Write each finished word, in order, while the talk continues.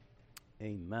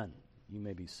Amen. You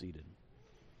may be seated.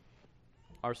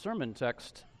 Our sermon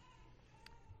text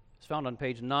is found on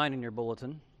page 9 in your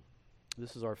bulletin.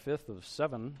 This is our fifth of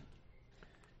 7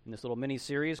 in this little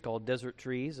mini-series called Desert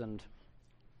Trees, and so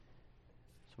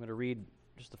I'm going to read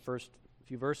just the first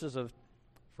few verses of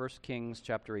 1 Kings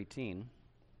chapter 18.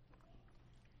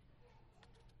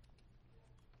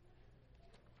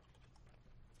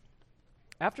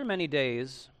 After many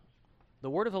days, the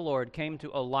word of the Lord came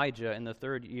to Elijah in the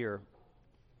 3rd year,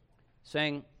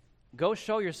 saying, "Go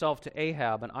show yourself to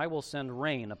Ahab, and I will send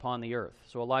rain upon the earth."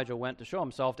 So Elijah went to show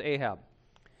himself to Ahab.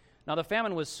 Now the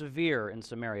famine was severe in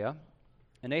Samaria,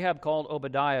 and Ahab called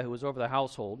Obadiah, who was over the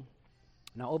household.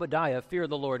 Now Obadiah feared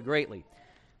the Lord greatly.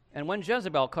 And when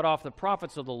Jezebel cut off the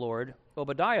prophets of the Lord,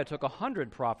 Obadiah took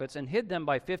 100 prophets and hid them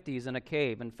by 50s in a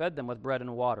cave and fed them with bread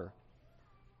and water.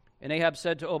 And Ahab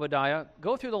said to Obadiah,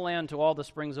 "Go through the land to all the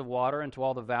springs of water and to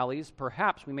all the valleys.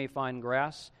 Perhaps we may find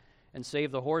grass and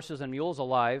save the horses and mules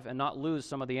alive and not lose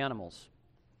some of the animals."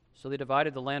 So they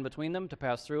divided the land between them to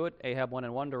pass through it. Ahab went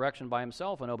in one direction by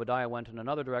himself, and Obadiah went in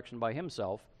another direction by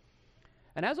himself.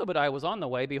 And as Obadiah was on the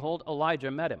way, behold,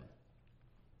 Elijah met him.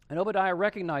 And Obadiah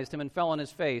recognized him and fell on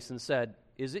his face and said,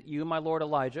 "Is it you, my lord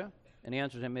Elijah?" And he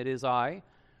answered him, "It is I.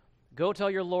 Go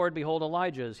tell your lord, behold,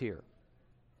 Elijah is here."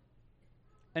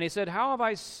 And he said, "How have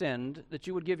I sinned that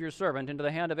you would give your servant into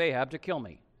the hand of Ahab to kill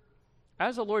me?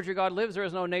 As the Lord your God lives, there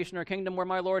is no nation or kingdom where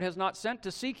my Lord has not sent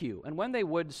to seek you. And when they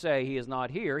would say he is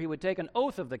not here, he would take an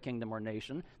oath of the kingdom or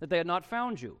nation that they had not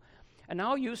found you. And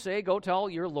now you say, go tell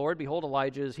your Lord, behold,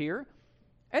 Elijah is here.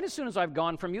 And as soon as I've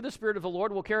gone from you, the Spirit of the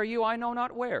Lord will carry you I know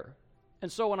not where.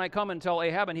 And so when I come and tell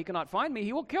Ahab and he cannot find me,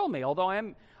 he will kill me, although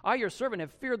I your servant,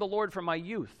 have feared the Lord from my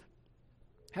youth.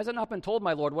 Has it not been told,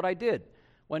 my Lord, what I did?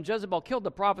 When Jezebel killed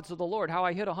the prophets of the Lord, how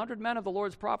I hid 100 men of the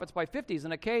Lord's prophets by 50s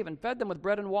in a cave and fed them with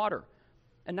bread and water.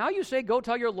 And now you say, go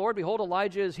tell your Lord, behold,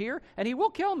 Elijah is here, and he will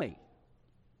kill me.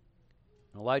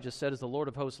 And Elijah said, as the Lord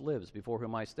of hosts lives, before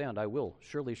whom I stand, I will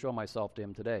surely show myself to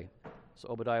him today. So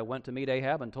Obadiah went to meet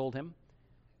Ahab and told him,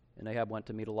 and Ahab went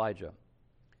to meet Elijah.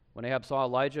 When Ahab saw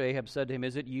Elijah, Ahab said to him,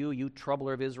 "Is it you, you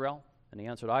troubler of Israel?" And he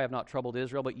answered, "I have not troubled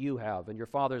Israel, but you have, and your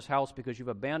father's house, because you've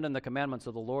abandoned the commandments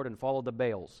of the Lord and followed the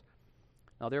Baals.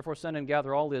 Now therefore send and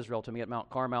gather all Israel to me at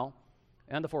Mount Carmel,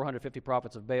 and the 450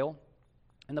 prophets of Baal,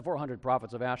 and the 400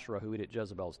 prophets of Asherah who eat at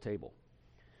Jezebel's table."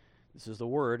 This is the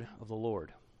word of the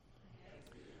Lord.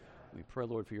 We pray,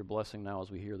 Lord, for your blessing now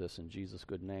as we hear this in Jesus'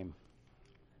 good name.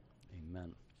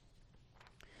 Amen.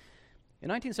 In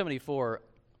 1974,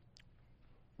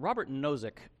 Robert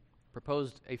Nozick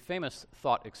proposed a famous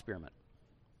thought experiment.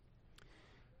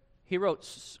 He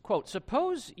wrote, quote,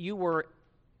 suppose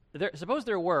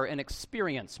there were an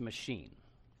experience machine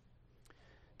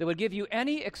that would give you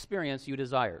any experience you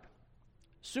desired.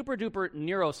 Super-duper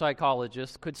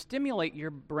neuropsychologists could stimulate your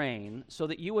brain so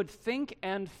that you would think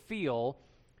and feel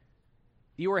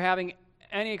you were having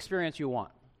any experience you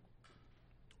want.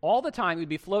 All the time you'd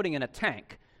be floating in a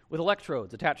tank with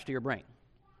electrodes attached to your brain.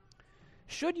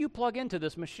 Should you plug into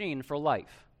this machine for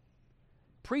life,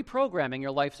 pre-programming your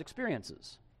life's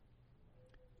experiences?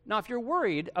 Now, if you're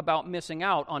worried about missing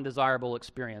out on desirable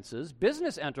experiences,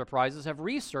 business enterprises have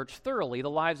researched thoroughly the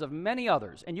lives of many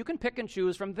others, and you can pick and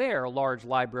choose from their large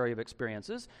library of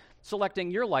experiences,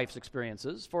 selecting your life's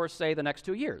experiences for, say, the next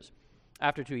 2 years.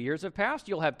 After 2 years have passed,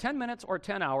 you'll have 10 minutes or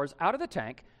 10 hours out of the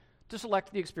tank to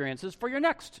select the experiences for your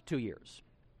next 2 years.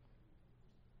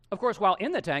 Of course, while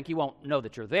in the tank, you won't know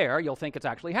that you're there. You'll think it's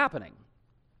actually happening.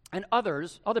 And other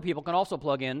people can also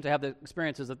plug in to have the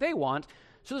experiences that they want,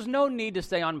 so there's no need to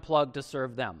stay unplugged to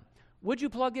serve them. Would you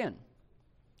plug in?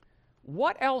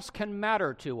 What else can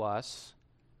matter to us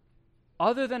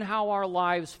other than how our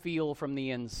lives feel from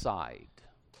the inside?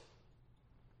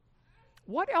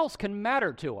 What else can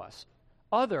matter to us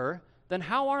other than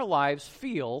how our lives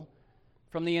feel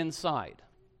from the inside?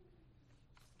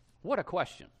 What a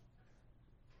question.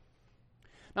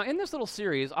 Now, in this little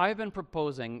series, I've been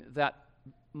proposing that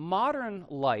modern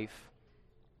life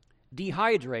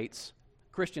dehydrates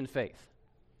Christian faith,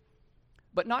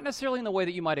 but not necessarily in the way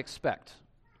that you might expect.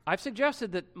 I've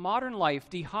suggested that modern life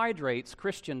dehydrates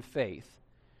Christian faith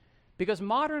because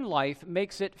modern life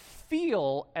makes it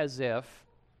feel as if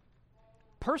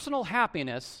personal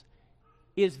happiness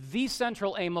is the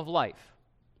central aim of life.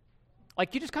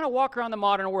 Like, you just kind of walk around the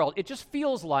modern world, it just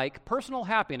feels like personal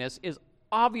happiness is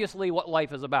obviously what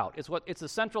life is about. It's the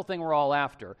central thing we're all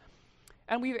after.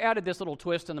 And we've added this little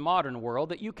twist in the modern world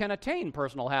that you can attain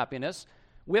personal happiness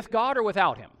with God or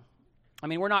without him. I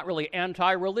mean, we're not really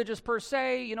anti-religious per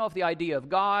se. If the idea of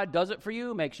God does it for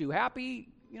you, makes you happy,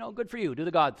 good for you, do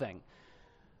the God thing.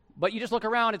 But you just look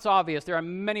around, it's obvious. There are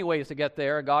many ways to get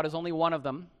there. God is only one of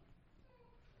them.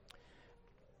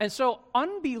 And so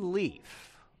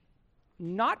unbelief,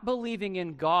 not believing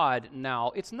in God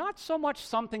now, it's not so much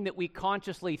something that we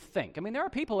consciously think. I mean, there are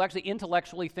people who actually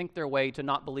intellectually think their way to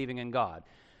not believing in God.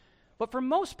 But for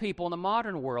most people in the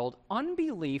modern world,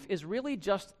 unbelief is really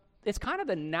just, it's kind of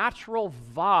the natural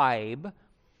vibe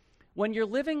when you're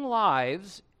living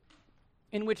lives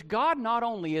in which God not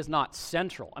only is not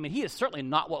central, I mean, he is certainly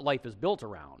not what life is built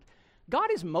around. God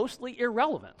is mostly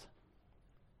irrelevant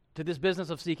to this business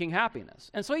of seeking happiness.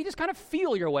 And so you just kind of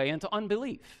feel your way into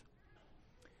unbelief.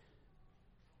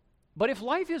 But if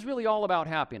life is really all about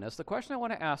happiness, the question I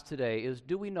want to ask today is,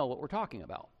 do we know what we're talking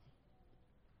about?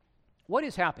 What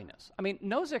is happiness? I mean,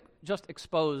 Nozick just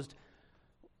exposed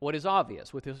what is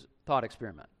obvious with his thought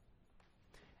experiment.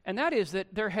 And that is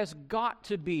that there has got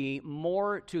to be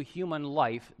more to human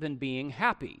life than being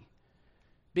happy.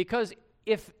 Because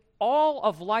if all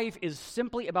of life is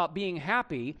simply about being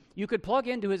happy, you could plug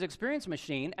into his experience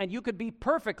machine and you could be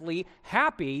perfectly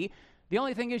happy. The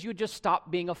only thing is you just stop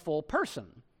being a full person.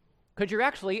 Because you're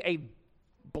actually a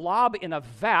blob in a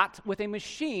vat with a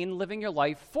machine living your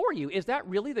life for you. Is that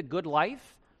really the good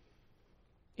life?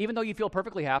 Even though you feel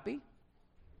perfectly happy?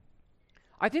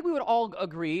 I think we would all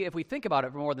agree, if we think about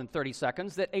it for more than 30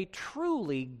 seconds, that a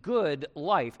truly good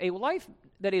life, a life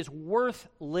that is worth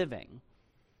living,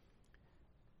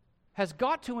 has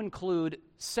got to include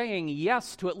saying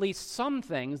yes to at least some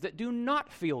things that do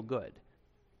not feel good.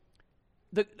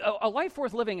 A life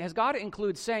worth living has got to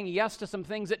include saying yes to some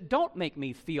things that don't make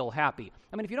me feel happy.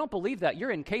 I mean, if you don't believe that,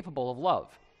 you're incapable of love.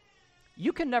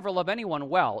 You can never love anyone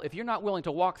well if you're not willing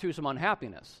to walk through some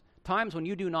unhappiness, times when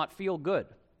you do not feel good.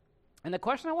 And the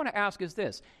question I want to ask is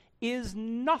this: is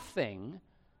nothing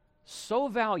so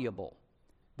valuable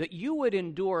that you would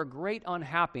endure great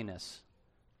unhappiness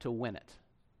to win it?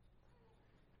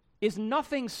 Is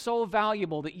nothing so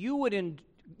valuable that you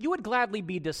would gladly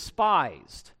be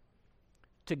despised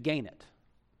to gain it?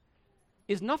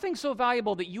 Is nothing so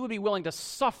valuable that you would be willing to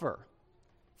suffer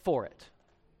for it,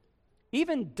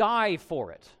 even die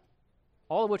for it,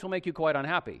 all of which will make you quite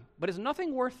unhappy? But is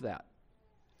nothing worth that?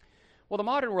 Well, the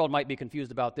modern world might be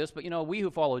confused about this, but we who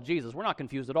follow Jesus, we're not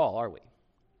confused at all, are we?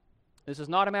 This is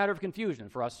not a matter of confusion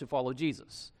for us who follow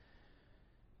Jesus.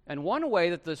 And one way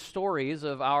that the stories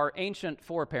of our ancient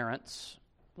foreparents,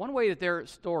 one way that their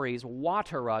stories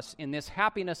water us in this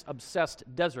happiness-obsessed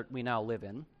desert we now live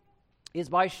in, is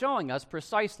by showing us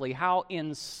precisely how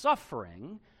in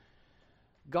suffering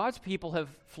God's people have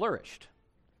flourished.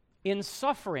 In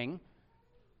suffering,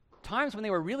 times when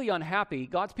they were really unhappy,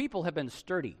 God's people have been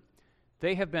sturdy.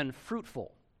 They have been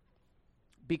fruitful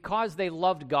because they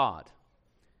loved God,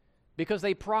 because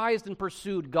they prized and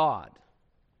pursued God,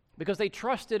 because they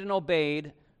trusted and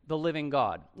obeyed the living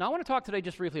God. Now, I want to talk today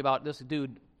just briefly about this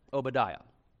dude, Obadiah.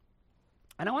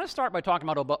 And I want to start by talking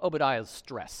about Obadiah's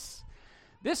stress.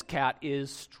 This cat is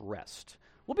stressed.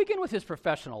 We'll begin with his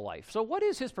professional life. So what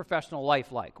is his professional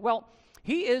life like? Well,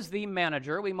 he is the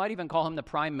manager, we might even call him the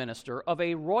prime minister, of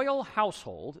a royal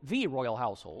household, the royal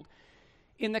household,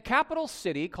 in the capital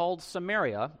city called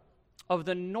Samaria of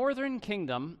the northern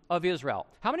kingdom of Israel.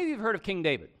 How many of you have heard of King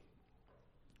David?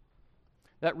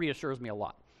 That reassures me a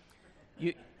lot.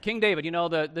 King David,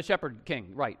 the shepherd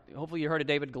king, right. Hopefully you heard of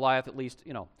David, Goliath at least,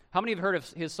 How many have heard of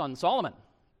his son Solomon?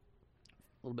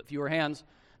 A little bit fewer hands.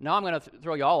 Now I'm going to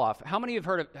throw you all off. How many of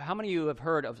you have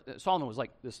heard of Solomon was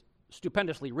like this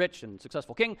stupendously rich and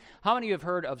successful king? How many of you have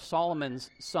heard of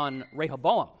Solomon's son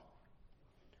Rehoboam?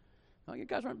 Oh, you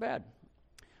guys aren't bad.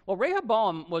 Well,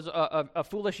 Rehoboam was a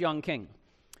foolish young king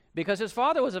because his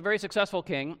father was a very successful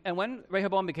king, and when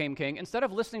Rehoboam became king, instead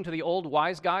of listening to the old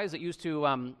wise guys that used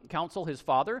to counsel his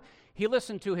father, he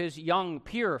listened to his young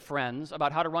peer friends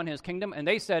about how to run his kingdom, and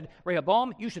they said,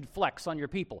 Rehoboam, you should flex on your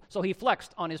people. So he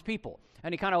flexed on his people,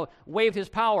 and he kind of waved his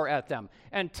power at them.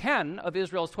 And 10 of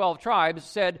Israel's 12 tribes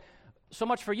said, so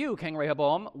much for you, King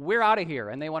Rehoboam, we're out of here.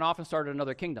 And they went off and started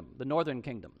another kingdom, the northern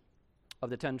kingdom of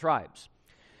the 10 tribes.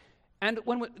 And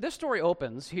when this story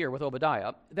opens here with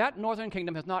Obadiah, that northern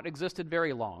kingdom has not existed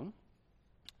very long,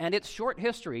 and its short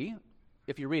history,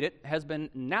 if you read it, has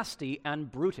been nasty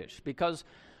and brutish because,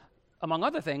 among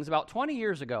other things, about 20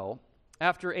 years ago,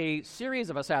 after a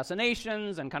series of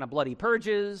assassinations and kind of bloody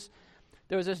purges,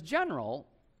 there was this general,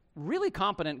 really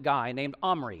competent guy named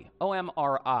Omri,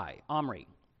 O-M-R-I, Omri.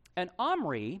 And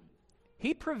Omri,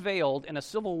 he prevailed in a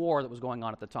civil war that was going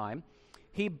on at the time.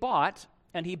 He bought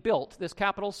and he built this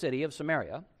capital city of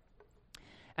Samaria,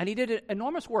 and he did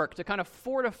enormous work to kind of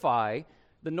fortify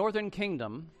the northern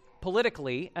kingdom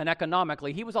politically and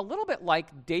economically, he was a little bit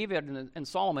like David and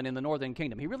Solomon in the northern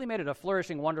kingdom. He really made it a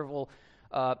flourishing, wonderful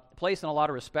place in a lot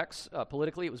of respects.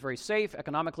 Politically, it was very safe.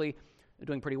 Economically,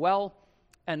 doing pretty well.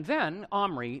 And then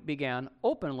Omri began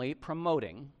openly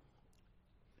promoting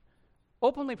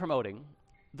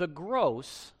the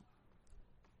gross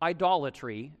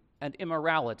idolatry and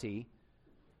immorality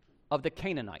of the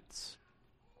Canaanites.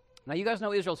 Now, you guys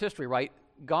know Israel's history, right?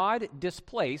 God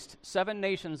displaced 7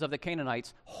 nations of the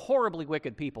Canaanites, horribly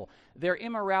wicked people. Their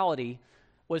immorality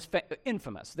was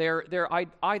infamous. Their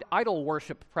idol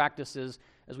worship practices,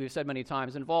 as we've said many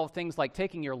times, involved things like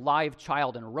taking your live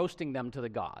child and roasting them to the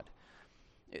god.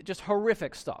 Just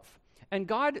horrific stuff. And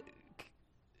God,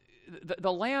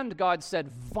 the land, God said,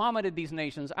 vomited these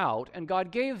nations out, and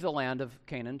God gave the land of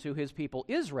Canaan to his people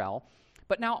Israel.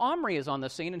 But now Omri is on the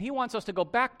scene, and he wants us to go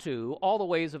back to all the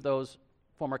ways of those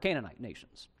former Canaanite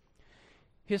nations.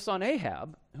 His son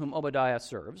Ahab, whom Obadiah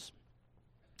serves,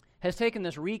 has taken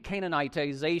this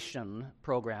re-Canaanitization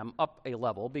program up a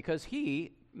level because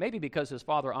maybe because his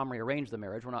father Omri arranged the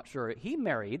marriage, we're not sure, he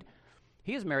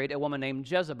has married a woman named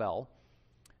Jezebel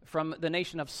from the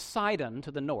nation of Sidon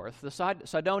to the north. The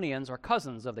Sidonians are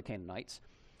cousins of the Canaanites.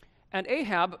 And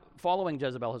Ahab, following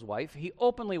Jezebel, his wife, he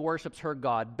openly worships her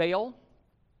god Baal,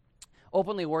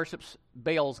 openly worships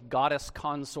Baal's goddess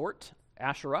consort,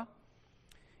 Asherah.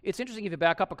 It's interesting, if you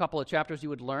back up a couple of chapters, you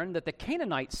would learn that the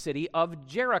Canaanite city of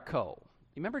Jericho,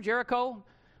 you remember Jericho?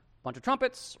 Bunch of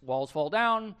trumpets, walls fall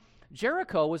down.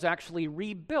 Jericho was actually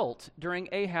rebuilt during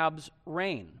Ahab's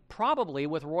reign, probably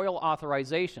with royal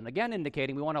authorization, again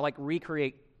indicating we want to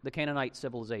recreate the Canaanite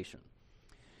civilization.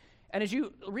 And as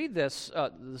you read this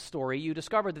the story, you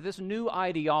discover that this new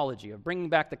ideology of bringing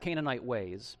back the Canaanite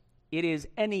ways, it is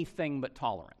anything but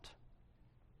tolerant.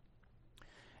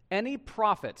 Any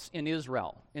prophets in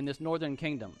Israel, in this northern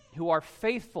kingdom, who are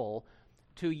faithful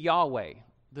to Yahweh,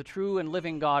 the true and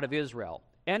living God of Israel,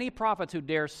 any prophets who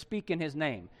dare speak in his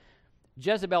name,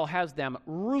 Jezebel has them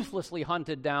ruthlessly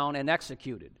hunted down and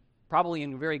executed, probably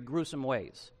in very gruesome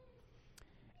ways.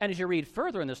 And as you read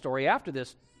further in the story, after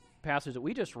this passage that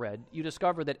we just read, you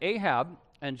discover that Ahab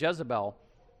and Jezebel,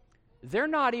 they're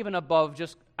not even above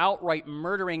just outright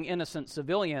murdering innocent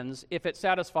civilians if it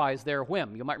satisfies their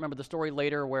whim. You might remember the story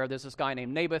later where there's this guy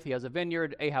named Naboth. He has a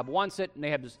vineyard. Ahab wants it.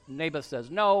 Naboth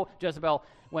says no. Jezebel,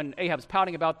 when Ahab's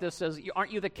pouting about this, says,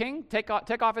 "Aren't you the king? Take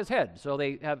off his head." So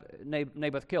they have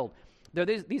Naboth killed. They're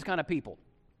these kind of people.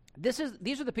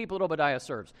 These are the people that Obadiah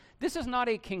serves. This is not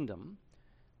a kingdom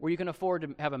where you can afford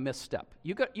to have a misstep.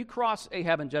 You cross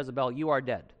Ahab and Jezebel, you are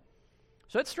dead.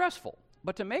 So it's stressful.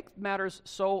 But to make matters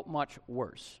so much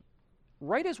worse,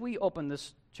 right as we open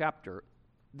this chapter,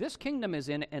 this kingdom is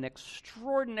in an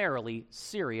extraordinarily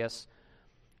serious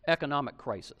economic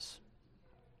crisis.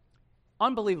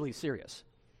 Unbelievably serious.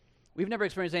 We've never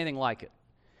experienced anything like it.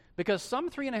 Because some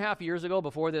 3.5 years ago,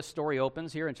 before this story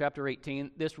opens here in chapter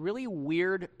 18, this really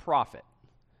weird prophet,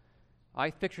 I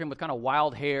picture him with kind of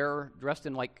wild hair, dressed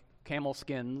in like camel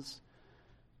skins,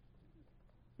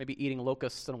 maybe eating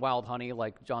locusts and wild honey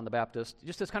like John the Baptist.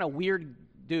 Just this kind of weird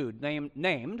dude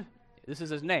named, this is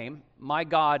his name, My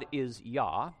God is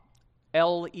Yah,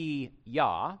 L-E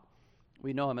Yah.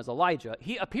 We know him as Elijah.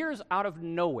 He appears out of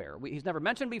nowhere. He's never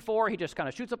mentioned before. He just kind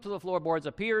of shoots up to the floorboards,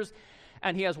 appears,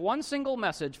 and he has one single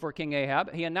message for King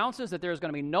Ahab. He announces that there's going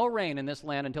to be no rain in this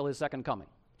land until his second coming.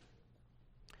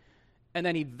 And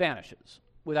then he vanishes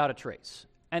without a trace.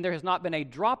 And there has not been a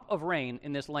drop of rain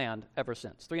in this land ever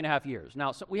since, 3.5 years.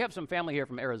 Now, we have some family here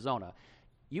from Arizona.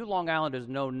 You Long Islanders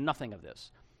know nothing of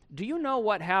this. Do you know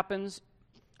what happens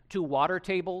to water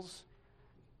tables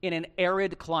in an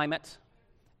arid climate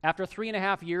after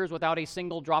 3.5 years without a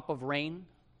single drop of rain?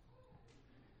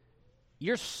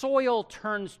 Your soil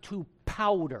turns to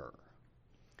powder.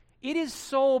 It is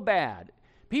so bad.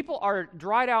 People are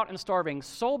dried out and starving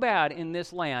so bad in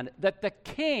this land that the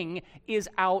king is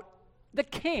out. The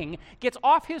king gets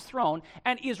off his throne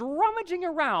and is rummaging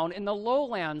around in the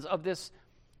lowlands of this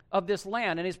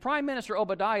land, and his prime minister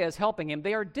Obadiah is helping him.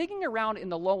 They are digging around in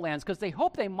the lowlands because they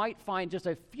hope they might find just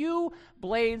a few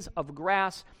blades of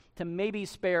grass to maybe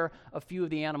spare a few of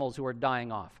the animals who are dying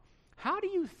off. How do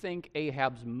you think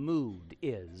Ahab's mood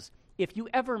is if you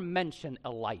ever mention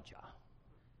Elijah?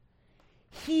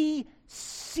 He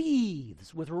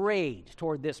seethes with rage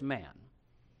toward this man.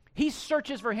 He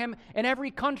searches for him in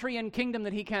every country and kingdom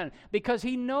that he can because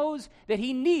he knows that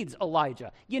he needs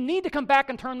Elijah. You need to come back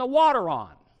and turn the water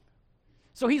on.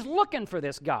 So he's looking for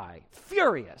this guy,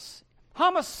 furious,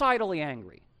 homicidally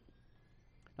angry.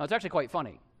 Now, it's actually quite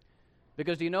funny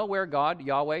because do you know where God,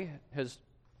 Yahweh, has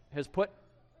put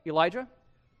Elijah?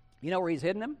 You know where he's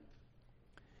hidden him?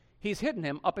 He's hidden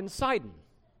him up in Sidon,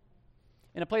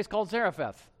 in a place called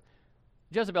Zarephath,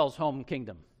 Jezebel's home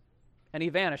kingdom. And he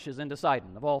vanishes into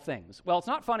Sidon, of all things. Well, it's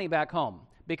not funny back home,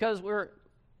 because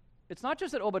it's not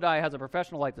just that Obadiah has a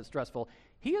professional life that's stressful.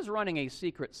 He is running a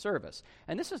secret service.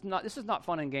 And this is not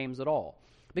fun and games at all.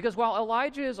 Because while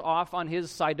Elijah is off on his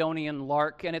Sidonian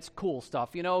lark, and it's cool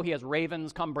stuff, he has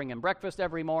ravens come bring him breakfast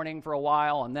every morning for a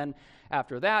while, and then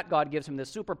after that, God gives him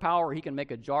this superpower. He can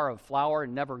make a jar of flour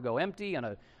and never go empty, and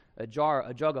a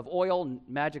jug of oil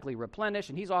magically replenish,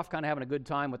 and he's off kind of having a good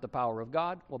time with the power of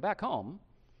God. Well, back home,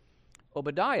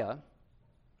 Obadiah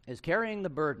is carrying the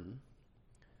burden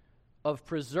of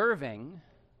preserving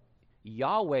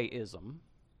Yahwehism,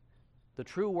 the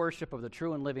true worship of the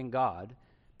true and living God,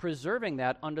 preserving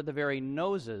that under the very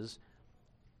noses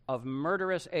of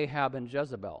murderous Ahab and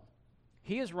Jezebel.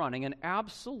 He is running an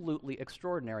absolutely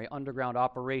extraordinary underground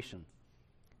operation.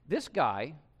 This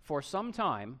guy, for some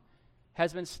time,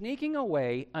 has been sneaking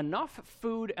away enough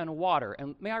food and water,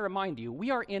 and may I remind you,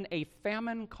 we are in a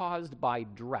famine caused by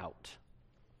drought.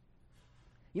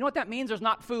 You know what that means? There's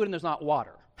not food and there's not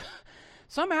water.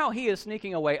 Somehow he is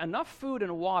sneaking away enough food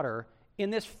and water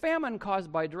in this famine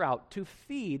caused by drought to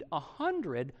feed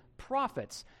 100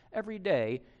 prophets every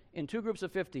day in 2 groups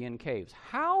of 50 in caves.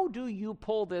 How do you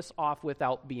pull this off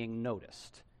without being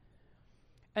noticed?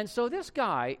 And so this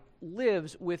guy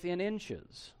lives within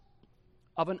inches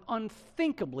of an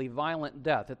unthinkably violent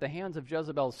death at the hands of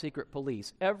Jezebel's secret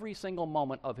police every single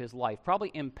moment of his life,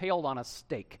 probably impaled on a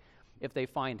stake if they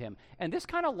find him. And this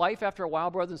kind of life, after a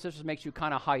while, brothers and sisters, makes you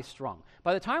kind of high-strung.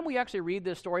 By the time we actually read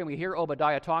this story and we hear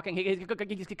Obadiah talking, he's kind of,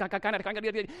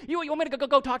 you want me to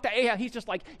go talk to Ahab? He's just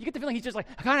like, you get the feeling he's just like,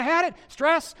 I kind of had it,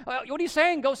 stress, what are you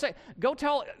saying? Go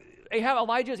tell Ahab,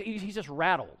 Elijah, he's just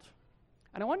rattled.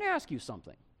 And I want to ask you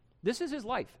something. This is his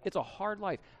life. It's a hard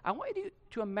life. I want you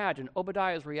to imagine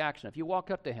Obadiah's reaction if you walked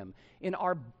up to him in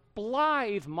our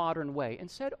blithe modern way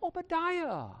and said,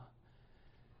 Obadiah,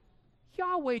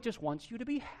 Yahweh just wants you to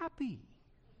be happy.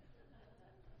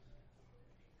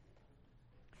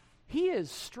 He is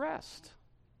stressed.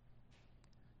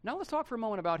 Now let's talk for a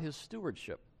moment about his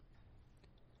stewardship.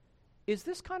 Is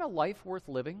this kind of life worth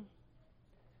living?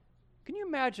 Can you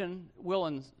imagine Will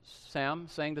and Sam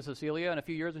saying to Cecilia in a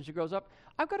few years when she grows up,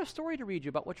 I've got a story to read you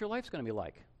about what your life's going to be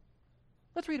like.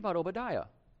 Let's read about Obadiah.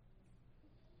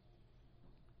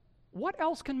 What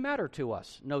else can matter to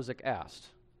us, Nozick asked,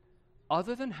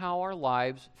 other than how our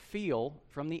lives feel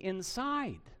from the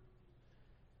inside?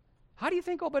 How do you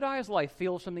think Obadiah's life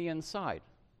feels from the inside?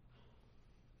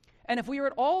 And if we are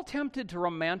at all tempted to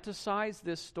romanticize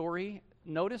this story,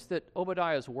 notice that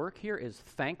Obadiah's work here is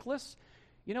thankless.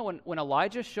 When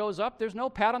Elijah shows up, there's no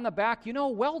pat on the back.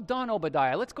 Well done,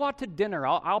 Obadiah. Let's go out to dinner.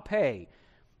 I'll pay.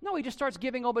 No, he just starts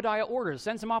giving Obadiah orders,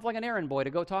 sends him off like an errand boy to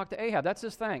go talk to Ahab. That's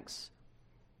his thanks.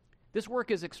 This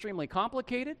work is extremely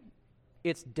complicated.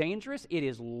 It's dangerous. It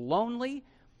is lonely.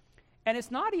 And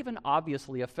it's not even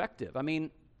obviously effective. I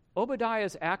mean,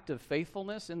 Obadiah's act of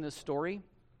faithfulness in this story,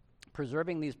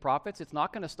 preserving these prophets, it's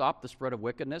not going to stop the spread of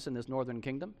wickedness in this northern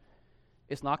kingdom.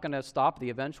 It's not going to stop the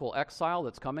eventual exile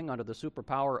that's coming under the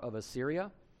superpower of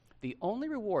Assyria. The only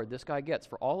reward this guy gets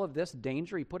for all of this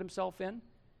danger he put himself in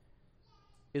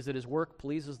is that his work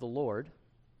pleases the Lord,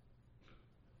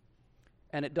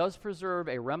 and it does preserve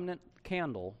a remnant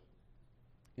candle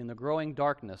in the growing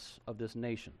darkness of this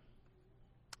nation.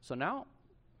 So now,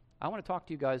 I want to talk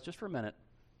to you guys just for a minute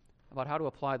about how to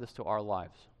apply this to our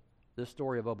lives, this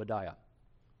story of Obadiah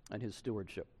and his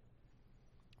stewardship.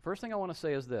 First thing I want to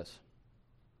say is this,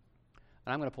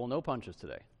 and I'm going to pull no punches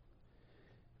today.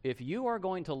 If you are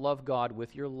going to love God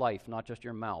with your life, not just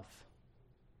your mouth,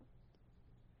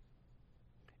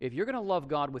 if you're going to love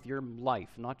God with your life,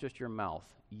 not just your mouth,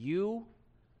 you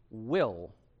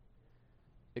will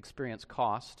experience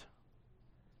cost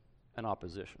and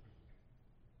opposition.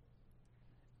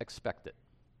 Expect it.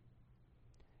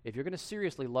 If you're going to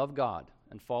seriously love God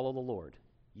and follow the Lord,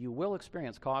 you will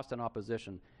experience cost and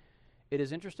opposition. It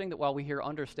is interesting that while we hear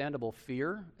understandable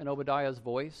fear in Obadiah's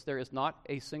voice, there is not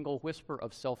a single whisper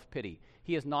of self-pity.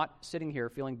 He is not sitting here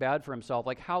feeling bad for himself,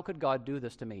 like, how could God do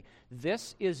this to me?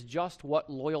 This is just what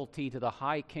loyalty to the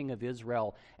high king of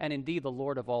Israel, and indeed the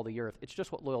Lord of all the earth, it's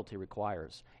just what loyalty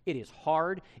requires. It is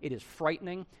hard, it is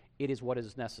frightening, it is what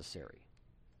is necessary.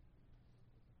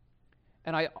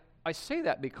 And I say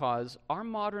that because our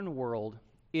modern world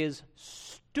is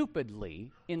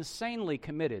stupidly, insanely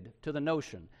committed to the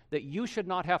notion that you should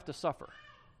not have to suffer,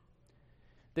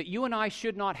 that you and I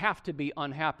should not have to be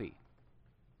unhappy.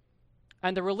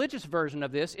 And the religious version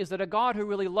of this is that a God who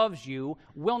really loves you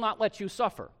will not let you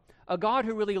suffer. A God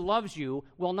who really loves you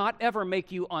will not ever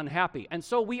make you unhappy. And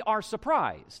so we are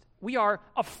surprised. We are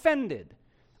offended.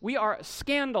 We are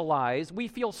scandalized. We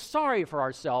feel sorry for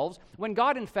ourselves when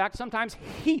God, in fact, sometimes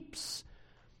heaps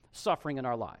suffering in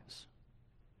our lives.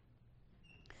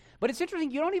 But it's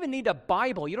interesting, you don't even need a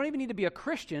Bible, you don't even need to be a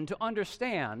Christian to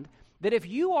understand that if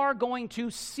you are going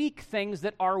to seek things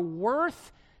that are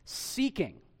worth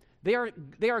seeking, they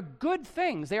are good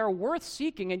things, they are worth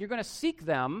seeking, and you're going to seek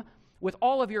them with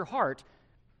all of your heart.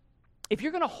 If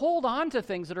you're going to hold on to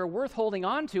things that are worth holding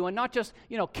on to and not just,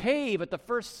 cave at the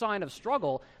first sign of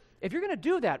struggle, if you're going to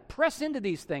do that, press into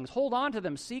these things, hold on to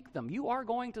them, seek them, you are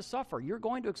going to suffer. You're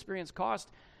going to experience cost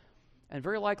and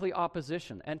very likely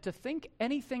opposition. And to think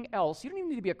anything else, you don't even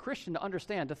need to be a Christian to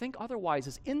understand, to think otherwise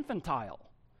is infantile.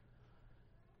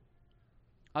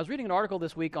 I was reading an article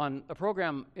this week on a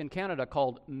program in Canada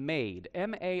called MAID,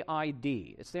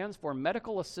 M-A-I-D. It stands for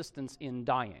Medical Assistance in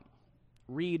Dying.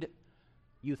 Read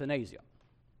euthanasia.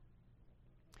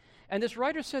 And this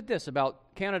writer said this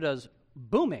about Canada's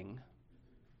booming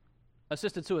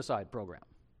assisted suicide program.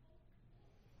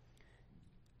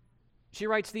 She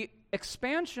writes, the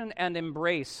expansion and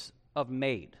embrace of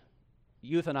MAID,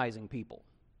 euthanizing people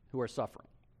who are suffering.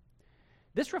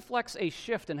 This reflects a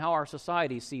shift in how our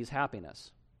society sees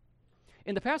happiness.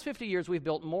 In the past 50 years, we've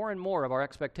built more and more of our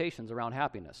expectations around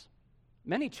happiness.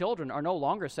 Many children are no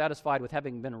longer satisfied with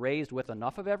having been raised with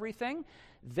enough of everything.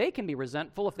 They can be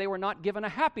resentful if they were not given a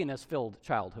happiness-filled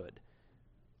childhood.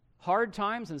 Hard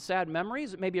times and sad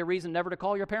memories may be a reason never to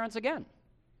call your parents again.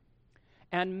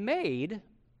 And MAID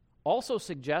also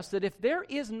suggests that if there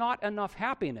is not enough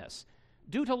happiness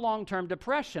due to long-term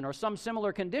depression or some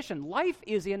similar condition, life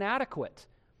is inadequate.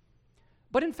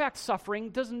 But in fact,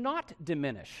 suffering does not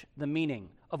diminish the meaning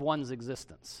of one's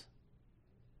existence.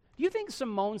 Do you think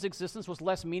Simone's existence was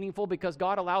less meaningful because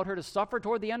God allowed her to suffer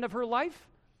toward the end of her life?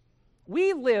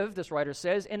 We live, this writer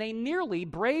says, in a nearly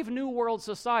Brave New World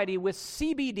society with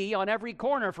CBD on every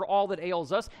corner for all that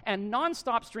ails us and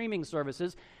nonstop streaming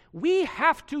services. We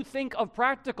have to think of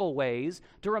practical ways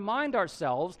to remind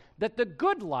ourselves that the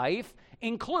good life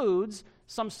includes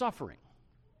some suffering.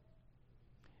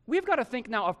 We've got to think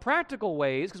now of practical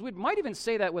ways, because we might even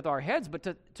say that with our heads,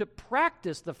 but to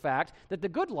practice the fact that the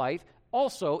good life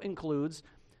also includes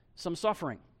some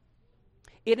suffering.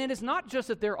 And it is not just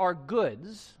that there are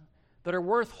goods that are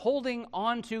worth holding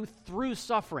on to through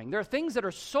suffering. There are things that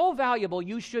are so valuable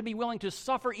you should be willing to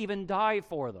suffer, even die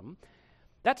for them.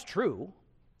 That's true,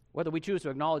 whether we choose to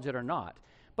acknowledge it or not.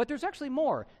 But there's actually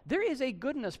more. There is a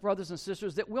goodness, brothers and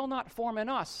sisters, that will not form in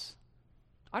us.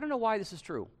 I don't know why this is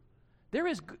true. There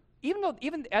is,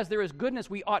 even as there is goodness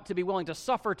we ought to be willing to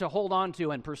suffer, to hold on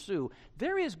to and pursue,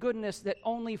 there is goodness that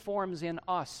only forms in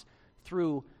us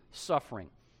through suffering.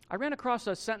 I ran across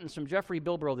a sentence from Jeffrey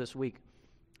Bilbro this week.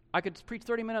 I could preach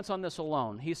 30 minutes on this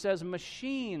alone. He says,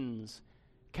 machines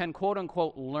can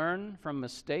quote-unquote learn from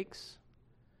mistakes,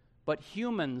 but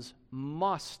humans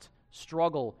must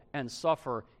struggle and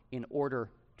suffer in order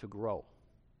to grow.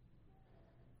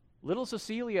 Little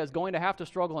Cecilia is going to have to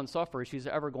struggle and suffer if she's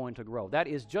ever going to grow. That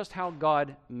is just how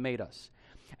God made us.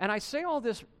 And I say all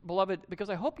this, beloved,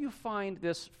 because I hope you find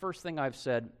this first thing I've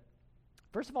said,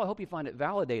 first of all, I hope you find it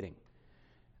validating.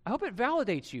 I hope it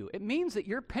validates you. It means that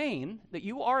your pain that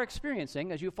you are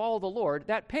experiencing as you follow the Lord,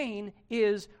 that pain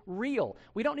is real.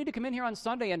 We don't need to come in here on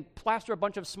Sunday and plaster a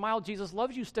bunch of "Smile, Jesus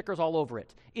loves you" stickers all over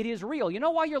it. It is real. You know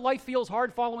why your life feels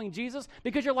hard following Jesus?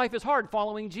 Because your life is hard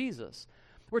following Jesus.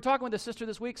 We're talking with a sister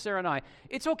this week, Sarah and I.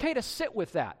 It's okay to sit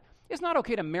with that. It's not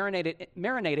okay to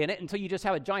marinate in it until you just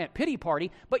have a giant pity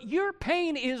party, but your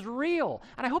pain is real.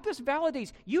 And I hope this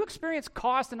validates. You experience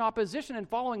cost and opposition in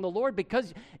following the Lord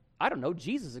because, I don't know,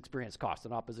 Jesus experienced cost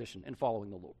and opposition in following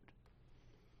the Lord.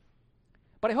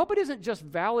 But I hope it isn't just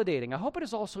validating. I hope it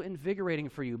is also invigorating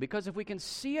for you, because if we can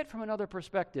see it from another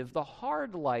perspective, the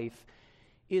hard life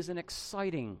is an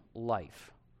exciting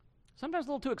life. Sometimes a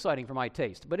little too exciting for my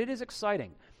taste, but it is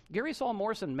exciting. Gary Saul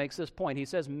Morrison makes this point. He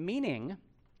says, meaning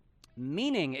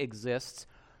exists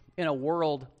in a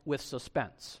world with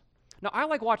suspense. Now, I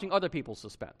like watching other people's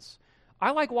suspense.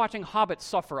 I like watching hobbits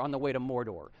suffer on the way to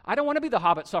Mordor. I don't want to be the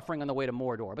hobbit suffering on the way to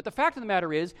Mordor. But the fact of the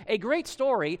matter is, a great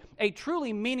story, a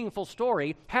truly meaningful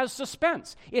story, has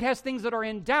suspense. It has things that are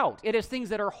in doubt. It has things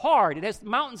that are hard. It has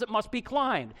mountains that must be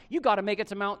climbed. You got to make it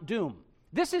to Mount Doom.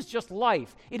 This is just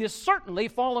life. It is certainly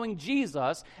following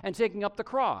Jesus and taking up the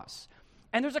cross.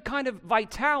 And there's a kind of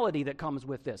vitality that comes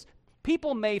with this.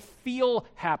 People may feel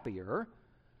happier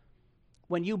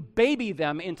when you baby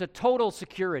them into total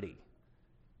security.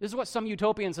 This is what some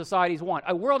utopian societies want,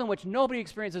 a world in which nobody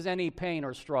experiences any pain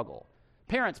or struggle.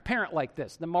 Parents parent like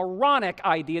this. The moronic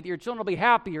idea that your children will be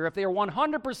happier if they are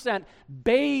 100%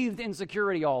 bathed in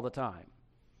security all the time.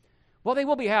 Well, they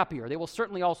will be happier. They will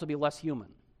certainly also be less human.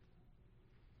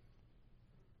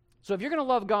 So if you're going to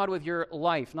love God with your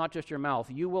life, not just your mouth,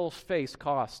 you will face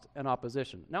cost and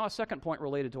opposition. Now, a second point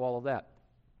related to all of that.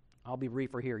 I'll be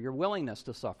briefer here. Your willingness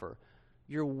to suffer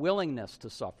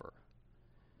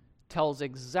tells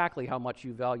exactly how much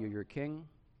you value your king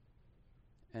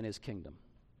and his kingdom.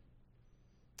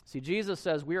 See, Jesus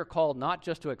says we are called not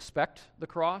just to expect the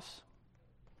cross,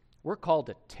 we're called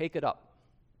to take it up.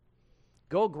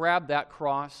 Go grab that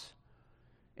cross,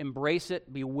 embrace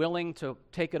it, be willing to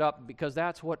take it up, because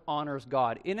that's what honors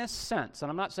God. In a sense,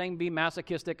 and I'm not saying be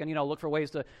masochistic and, look for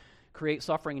ways to create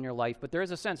suffering in your life, but there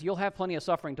is a sense you'll have plenty of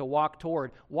suffering to walk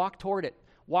toward. Walk toward it.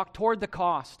 Walk toward the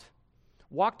cost.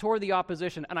 Walk toward the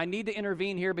opposition. And I need to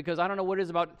intervene here because I don't know what it is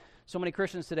about so many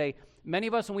Christians today. Many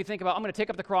of us, when we think about, I'm going to take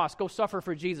up the cross, go suffer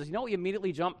for Jesus, you know what we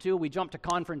immediately jump to? We jump to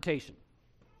confrontation.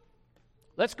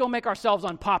 Let's go make ourselves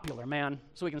unpopular, man,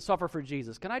 so we can suffer for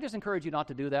Jesus. Can I just encourage you not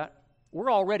to do that?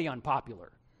 We're already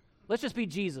unpopular. Let's just be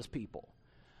Jesus people.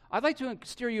 I'd like to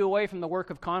steer you away from the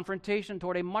work of confrontation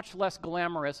toward a much less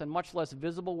glamorous and much less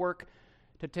visible work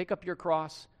to take up your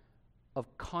cross of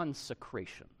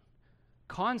consecration.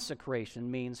 Consecration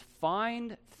means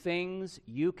find things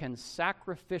you can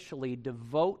sacrificially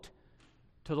devote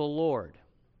to the Lord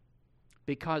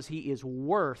because he is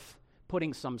worth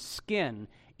putting some skin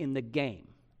in the game.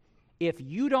 If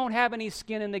you don't have any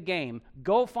skin in the game,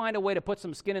 go find a way to put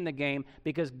some skin in the game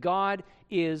because God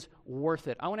is worth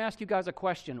it. I want to ask you guys a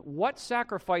question. What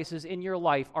sacrifices in your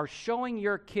life are showing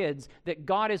your kids that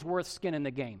God is worth skin in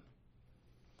the game?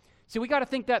 See, we got to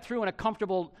think that through in a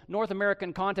comfortable North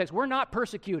American context. We're not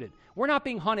persecuted. We're not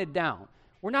being hunted down.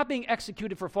 We're not being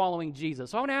executed for following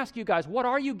Jesus. So I want to ask you guys, what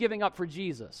are you giving up for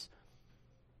Jesus?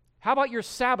 How about your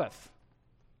Sabbath?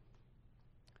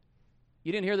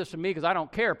 You didn't hear this from me because I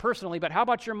don't care personally, but how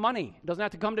about your money? It doesn't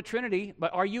have to come to Trinity,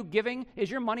 but are you giving?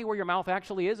 Is your money where your mouth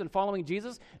actually is in following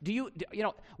Jesus?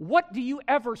 What do you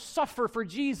ever suffer for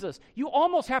Jesus? You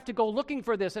almost have to go looking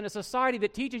for this in a society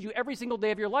that teaches you every single day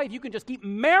of your life. You can just keep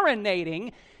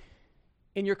marinating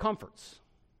in your comforts.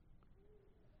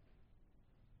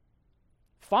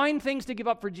 Find things to give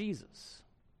up for Jesus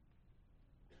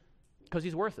because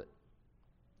he's worth it.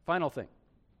 Final thing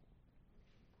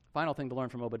to learn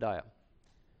from Obadiah.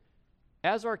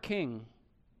 As our king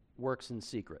works in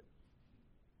secret,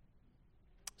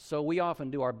 so we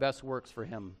often do our best works for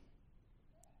him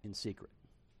in secret.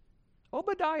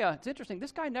 Obadiah, it's interesting,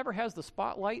 this guy never has the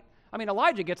spotlight. I mean,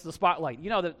 Elijah gets the spotlight.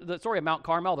 You know, the story of Mount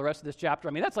Carmel, the rest of this chapter,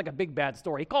 I mean, that's like a big bad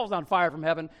story. He calls down fire from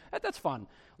heaven. That's fun,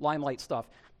 limelight stuff.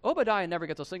 Obadiah never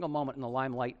gets a single moment in the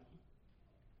limelight.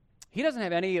 He doesn't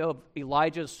have any of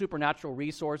Elijah's supernatural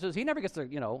resources. He never gets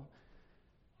to,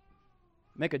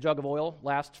 make a jug of oil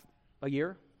last a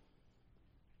year.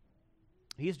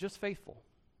 He's just faithful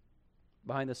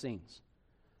behind the scenes.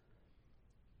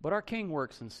 But our king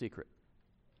works in secret.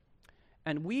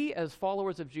 And we, as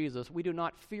followers of Jesus, we do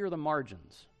not fear the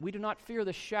margins. We do not fear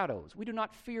the shadows. We do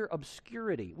not fear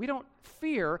obscurity. We don't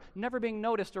fear never being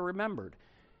noticed or remembered.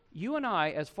 You and I,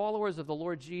 as followers of the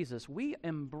Lord Jesus, we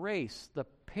embrace the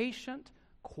patient,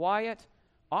 quiet,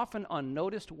 often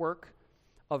unnoticed work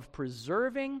of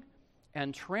preserving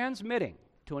and transmitting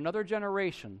to another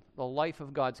generation the life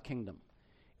of God's kingdom.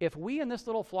 If we in this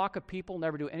little flock of people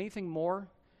never do anything more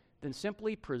than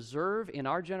simply preserve in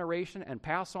our generation and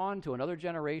pass on to another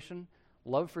generation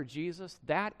love for Jesus,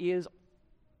 that is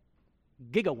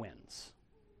gigawins.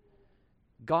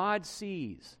 God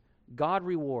sees, God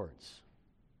rewards.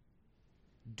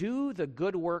 Do the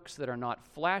good works that are not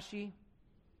flashy,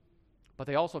 but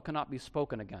they also cannot be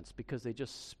spoken against because they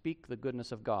just speak the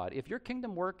goodness of God. If your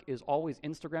kingdom work is always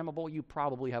Instagrammable, you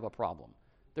probably have a problem.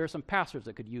 There are some pastors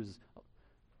that could use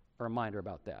a reminder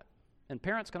about that. And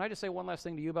parents, can I just say one last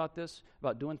thing to you about this,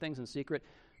 about doing things in secret?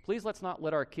 Please let's not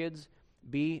let our kids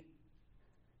be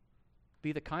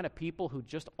the kind of people who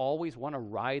just always want to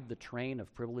ride the train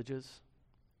of privileges.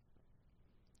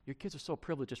 Your kids are so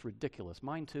privileged, it's ridiculous.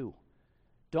 Mine too.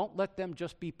 Don't let them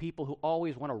just be people who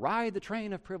always want to ride the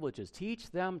train of privileges. Teach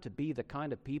them to be the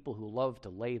kind of people who love to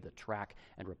lay the track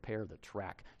and repair the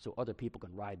track so other people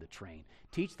can ride the train.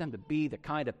 Teach them to be the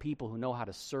kind of people who know how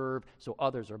to serve so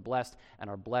others are blessed and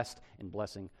are blessed in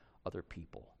blessing other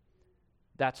people.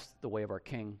 That's the way of our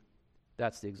king.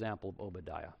 That's the example of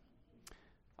Obadiah.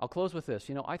 I'll close with this.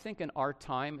 I think in our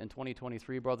time in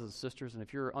 2023, brothers and sisters, and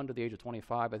if you're under the age of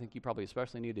 25, I think you probably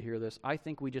especially need to hear this. I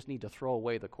think we just need to throw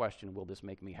away the question, will this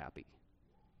make me happy?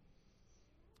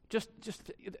 Just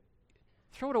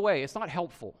throw it away. It's not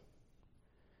helpful.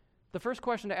 The first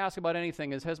question to ask about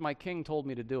anything is, has my king told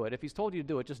me to do it? If he's told you to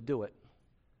do it, just do it.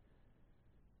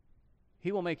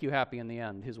 He will make you happy in the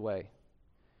end, his way.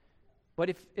 But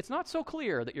if it's not so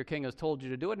clear that your king has told you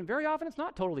to do it, and very often it's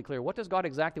not totally clear, what does God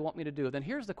exactly want me to do? Then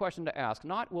here's the question to ask,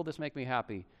 not will this make me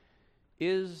happy,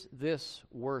 is this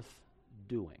worth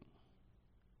doing?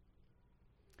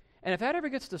 And if that ever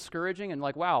gets discouraging and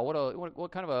like, wow,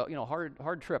 what kind of a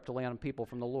hard trip to lay on people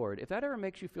from the Lord, if that ever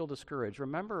makes you feel discouraged,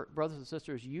 remember, brothers and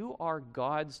sisters, you are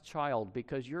God's child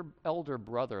because your elder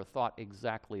brother thought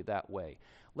exactly that way.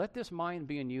 Let this mind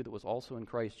be in you that was also in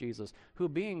Christ Jesus, who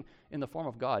being in the form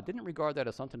of God, didn't regard that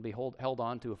as something to be held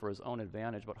on to for his own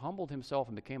advantage, but humbled himself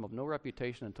and became of no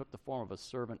reputation and took the form of a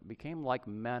servant, became like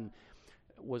men,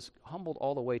 was humbled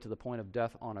all the way to the point of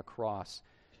death on a cross.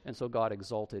 And so God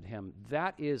exalted him.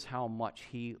 That is how much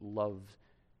he loved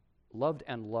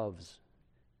and loves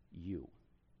you.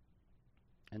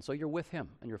 And so you're with him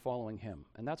and you're following him.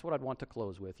 And that's what I'd want to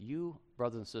close with. You,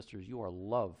 brothers and sisters, you are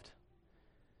loved.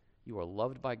 You are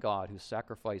loved by God who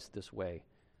sacrificed this way.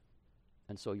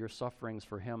 And so your sufferings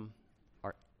for him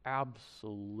are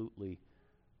absolutely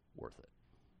worth it.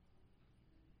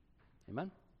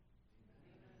 Amen?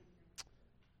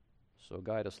 So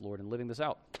guide us, Lord, in living this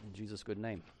out. In Jesus' good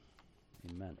name,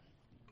 amen.